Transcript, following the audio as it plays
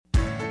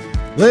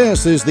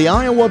This is the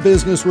Iowa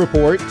Business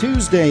Report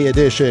Tuesday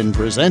edition,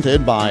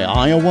 presented by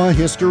Iowa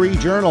History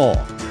Journal.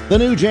 The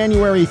new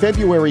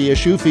January-February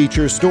issue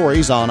features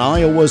stories on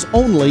Iowa's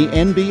only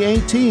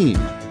NBA team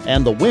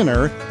and the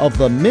winner of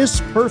the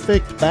Miss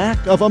Perfect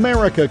Back of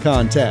America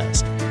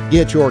contest.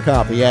 Get your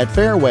copy at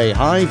Fairway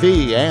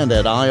Hy-Vee and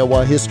at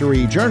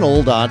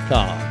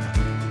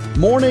iowahistoryjournal.com.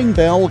 Morning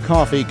Bell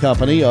Coffee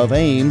Company of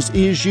Ames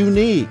is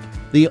unique,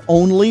 the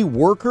only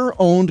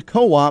worker-owned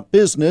co-op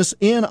business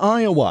in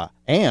Iowa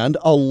and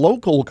a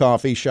local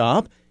coffee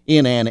shop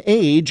in an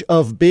age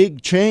of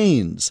big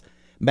chains.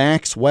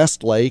 Max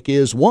Westlake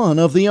is one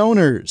of the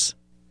owners.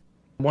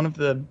 One of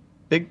the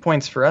big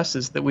points for us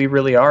is that we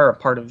really are a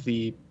part of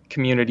the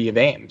community of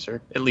Ames,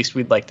 or at least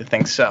we'd like to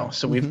think so.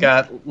 So we've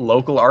got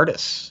local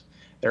artists.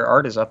 Their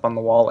art is up on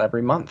the wall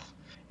every month.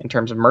 In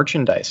terms of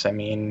merchandise,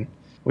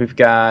 we've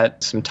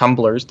got some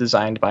tumblers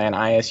designed by an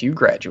ISU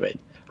graduate,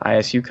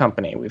 ISU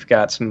company. We've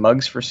got some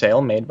mugs for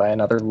sale made by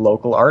another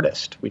local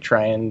artist. We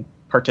try and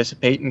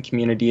participate in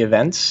community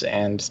events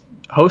and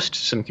host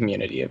some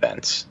community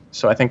events.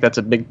 So I think that's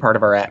a big part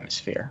of our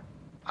atmosphere.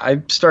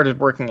 I started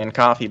working in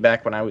coffee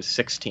back when I was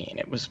 16.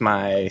 It was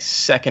my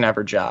second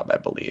ever job, I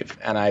believe,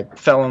 and I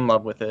fell in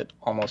love with it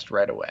almost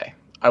right away.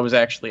 I was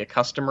actually a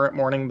customer at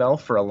Morning Bell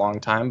for a long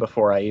time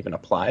before I even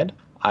applied.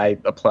 I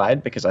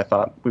applied because I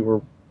thought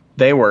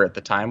they were at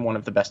the time one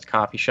of the best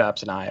coffee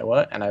shops in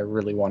Iowa, and I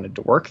really wanted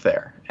to work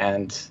there.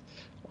 And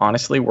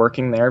honestly,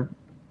 working there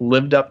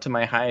lived up to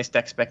my highest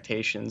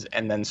expectations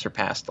and then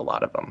surpassed a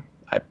lot of them.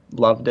 I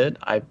loved it.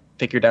 I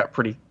figured out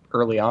pretty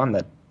early on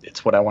that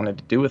it's what I wanted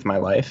to do with my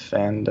life,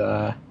 and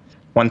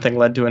one thing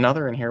led to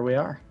another, and here we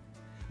are.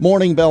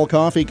 Morning Bell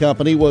Coffee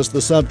Company was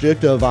the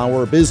subject of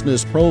our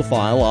business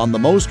profile on the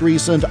most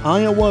recent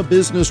Iowa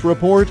Business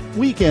Report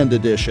Weekend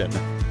Edition.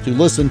 To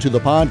listen to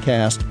the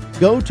podcast,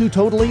 go to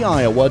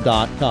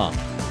totallyiowa.com.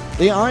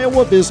 The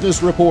Iowa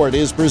Business Report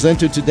is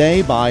presented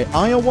today by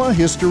Iowa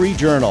History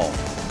Journal.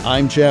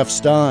 I'm Jeff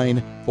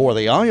Stein for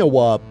the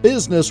Iowa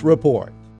Business Report.